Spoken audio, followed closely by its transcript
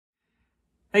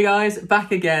Hey guys,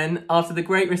 back again. After the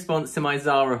great response to my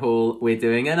Zara haul, we're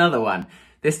doing another one.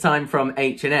 This time from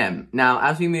H&M. Now,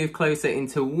 as we move closer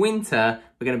into winter,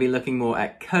 we're going to be looking more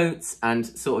at coats and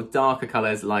sort of darker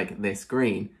colours like this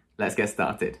green. Let's get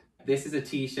started. This is a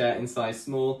t-shirt in size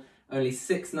small, only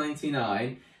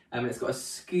 $6.99. It's got a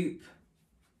scoop,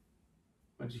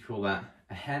 what do you call that?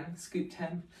 A hem? Scooped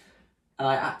hem? And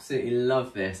I absolutely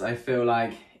love this. I feel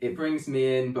like it brings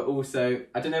me in, but also,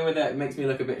 I don't know whether it makes me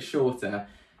look a bit shorter,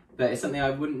 but it's something I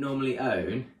wouldn't normally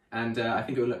own, and I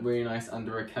think it would look really nice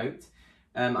under a coat.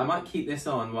 I might keep this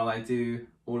on while I do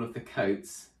all of the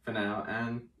coats for now,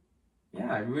 and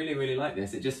yeah, I really like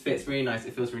this. It just fits really nice,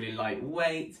 it feels really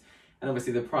lightweight, and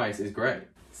obviously the price is great.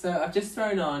 So I've just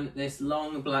thrown on this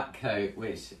long black coat,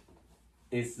 which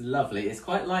is lovely. It's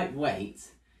quite lightweight,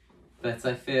 but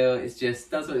I feel it just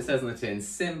does what it says on the tin,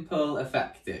 simple,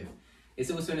 effective.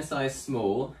 It's also in a size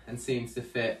small and seems to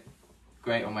fit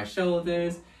great on my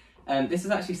shoulders. This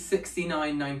is actually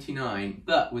 $69.99,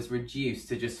 but was reduced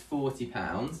to just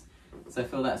 £40. So I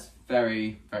feel that's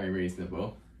very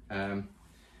reasonable.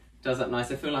 Does up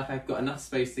nice. I feel like I've got enough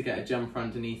space to get a jumper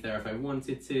underneath there if I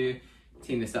wanted to.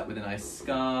 Team this up with a nice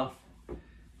scarf.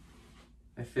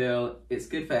 I feel it's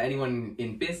good for anyone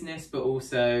in business, but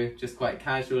also just quite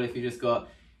casual. If you just got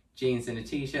jeans and a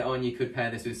t-shirt on, you could pair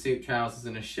this with suit trousers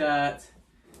and a shirt.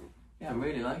 Yeah, I'm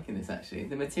really liking this actually.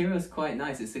 The material's quite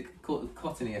nice. It's a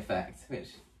cottony effect, which,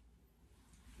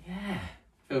 yeah,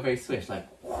 feel very swish, like.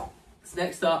 So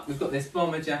next up, we've got this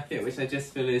bomber jacket, which I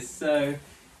just feel is so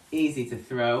easy to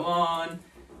throw on.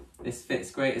 This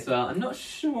fits great as well. I'm not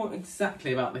sure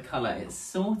exactly about the colour. It's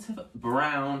sort of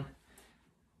brown,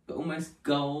 but almost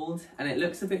gold, and it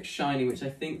looks a bit shiny, which I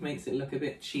think makes it look a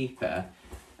bit cheaper.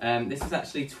 This was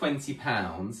actually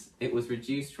 £20. It was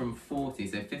reduced from 40,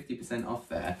 so 50% off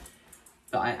there.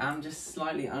 But I am just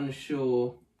slightly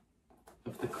unsure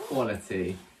of the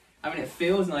quality. I mean, it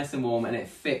feels nice and warm and it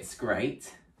fits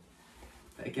great.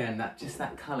 But again, that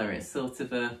colour, it's sort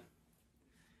of a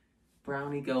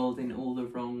browny gold in all the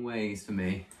wrong ways for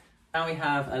me. Now we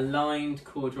have a lined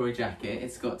corduroy jacket.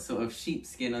 It's got sort of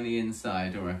sheepskin on the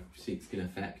inside, or a sheepskin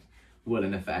effect,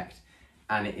 woolen effect.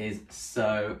 And it is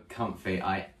so comfy.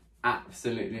 I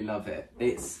absolutely love it.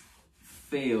 It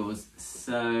feels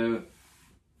so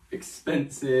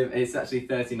expensive. It's actually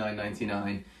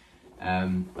 $39.99,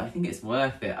 but I think it's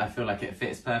worth it. I feel like it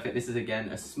fits perfect. This is again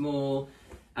a small,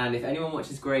 and if anyone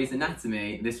watches Grey's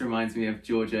Anatomy, this reminds me of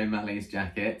George O'Malley's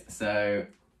jacket, so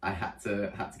I had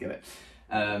to get it.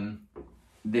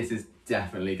 This is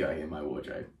definitely going in my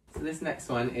wardrobe. So this next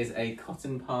one is a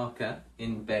cotton parka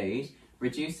in beige,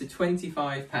 reduced to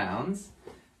 £25.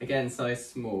 Again, size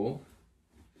small.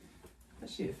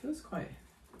 Actually, it feels quite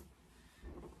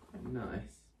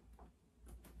nice.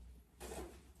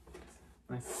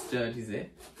 Nice sturdy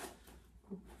zip.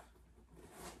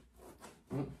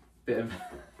 Bit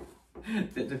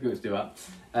difficult to do up.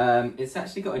 It's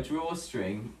actually got a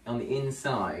drawstring on the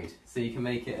inside, so you can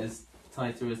make it as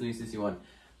tight or as loose as you want.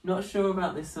 Not sure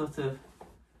about this sort of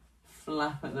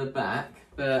flap at the back,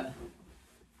 but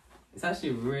it's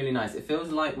actually really nice. It feels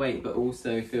lightweight, but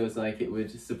also feels like it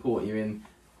would support you in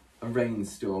a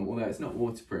rainstorm, although it's not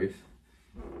waterproof.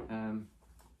 I'm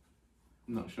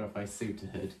not sure if I suit a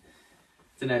hood.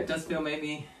 Don't know, it does feel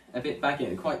maybe a bit baggy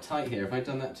and quite tight here. If I'd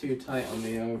done that too tight on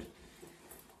the old...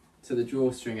 So the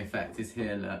drawstring effect is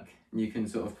here, look. You can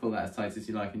sort of pull that as tight as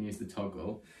you like and use the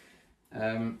toggle.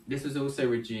 This was also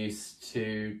reduced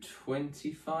to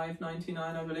 £25.99,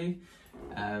 I believe.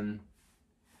 I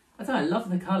don't know, I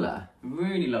love the colour,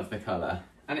 really love the colour,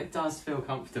 and it does feel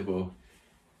comfortable,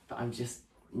 but I'm just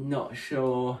not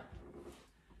sure.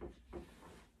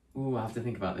 Ooh, I have to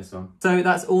think about this one. So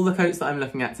that's all the coats that I'm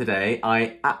looking at today.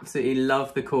 I absolutely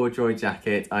love the corduroy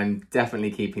jacket. I'm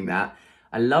definitely keeping that.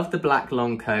 I love the black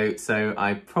long coat, so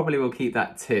I probably will keep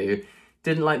that too.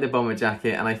 Didn't like the bomber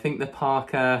jacket, and I think the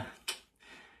parka,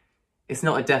 it's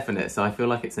not a definite, so I feel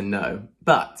like it's a no.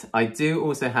 But I do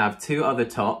also have two other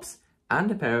tops and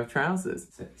a pair of trousers.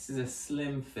 So this is a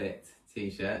slim fit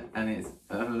t-shirt, and it's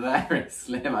very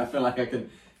slim. I feel like I can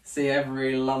see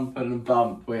every lump and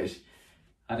bump, which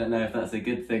I don't know if that's a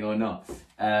good thing or not.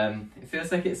 It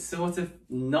feels like it's sort of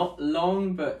not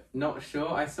long, but not sure.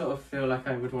 I sort of feel like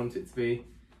I would want it to be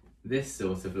this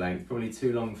sort of length. Probably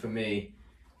too long for me,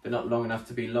 but not long enough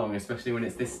to be long, especially when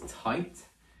it's this tight.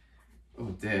 Oh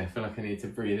dear, I feel like I need to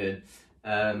breathe in.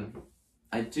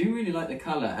 I do really like the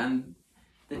colour, and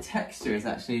the texture is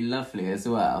actually lovely as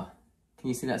well. Can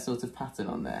you see that sort of pattern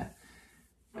on there?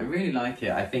 I really like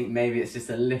it. I think maybe it's just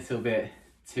a little bit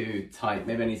too tight.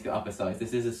 Maybe I need to go up a size.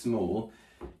 This is a small.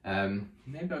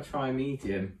 Maybe I'll try a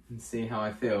medium and see how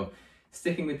I feel.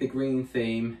 sticking with the green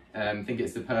theme. I think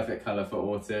it's the perfect colour for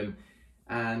autumn.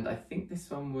 And I think this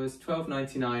one was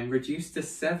 £12.99, reduced to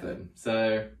 £7,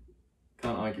 so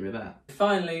can't argue with that.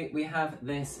 Finally, we have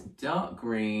this dark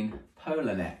green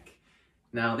polar neck.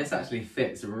 Now this actually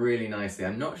fits really nicely.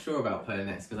 I'm not sure about polar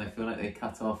necks because I feel like they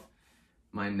cut off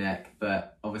my neck,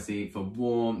 but obviously for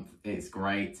warmth, it's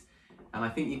great. And I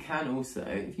think you can also,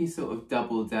 if you sort of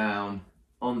double down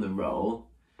on the roll,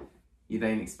 you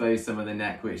then expose some of the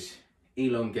neck, which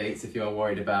elongates if you're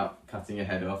worried about cutting your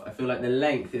head off. I feel like the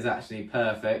length is actually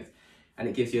perfect and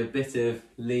it gives you a bit of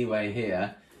leeway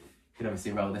here. You can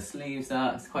obviously roll the sleeves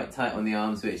up, it's quite tight on the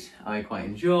arms, which I quite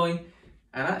enjoy.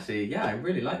 And actually, yeah, I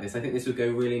really like this. I think this would go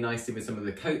really nicely with some of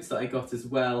the coats that I got as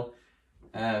well.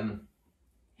 Yeah,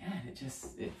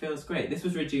 it feels great. This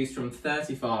was reduced from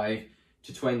 35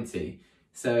 to 20.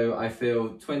 So I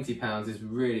feel £20 is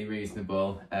really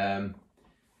reasonable.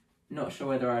 Not sure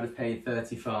whether I'd have paid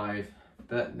 35,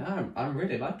 but no, I'm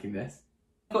really liking this.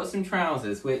 I've got some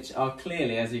trousers, which are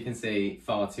clearly, as you can see,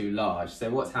 far too large. So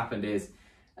what's happened is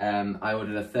I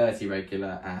ordered a 30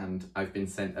 regular and I've been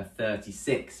sent a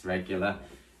 36 regular.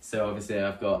 So obviously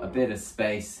I've got a bit of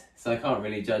space, so I can't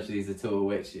really judge these at all,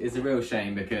 which is a real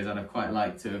shame because I'd have quite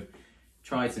liked to have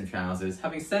tried some trousers.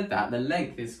 Having said that, the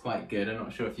length is quite good. I'm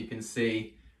not sure if you can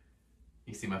see,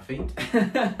 you see my feet?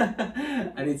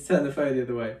 I need to turn the phone the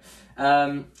other way.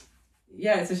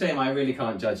 Yeah, it's a shame. I really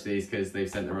can't judge these because they've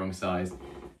sent the wrong size.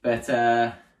 But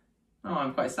oh,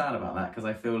 I'm quite sad about that because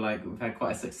I feel like we've had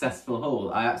quite a successful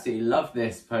haul. I absolutely love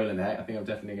this polar neck. I think I'm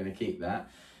definitely going to keep that.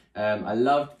 I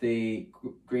loved the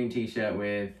green t-shirt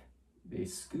with the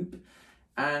scoop.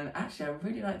 And actually, I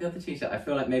really like the other t-shirt. I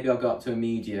feel like maybe I'll go up to a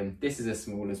medium. This is a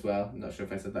small as well. I'm not sure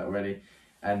if I said that already.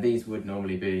 And these would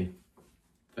normally be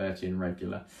 30 in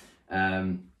regular.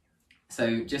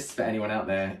 So just for anyone out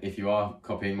there, if you are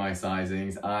copying my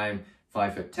sizings, I'm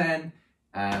 5'10"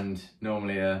 and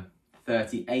normally a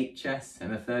 38 chest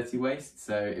and a 30 waist.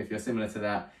 So if you're similar to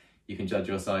that, you can judge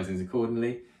your sizings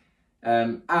accordingly.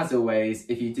 As always,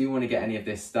 if you do want to get any of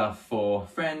this stuff for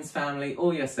friends, family,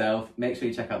 or yourself, make sure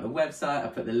you check out the website.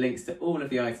 I'll put the links to all of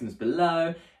the items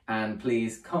below, and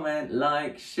please comment,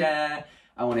 like, share.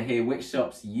 I want to hear which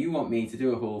shops you want me to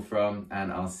do a haul from,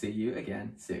 and I'll see you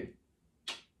again soon.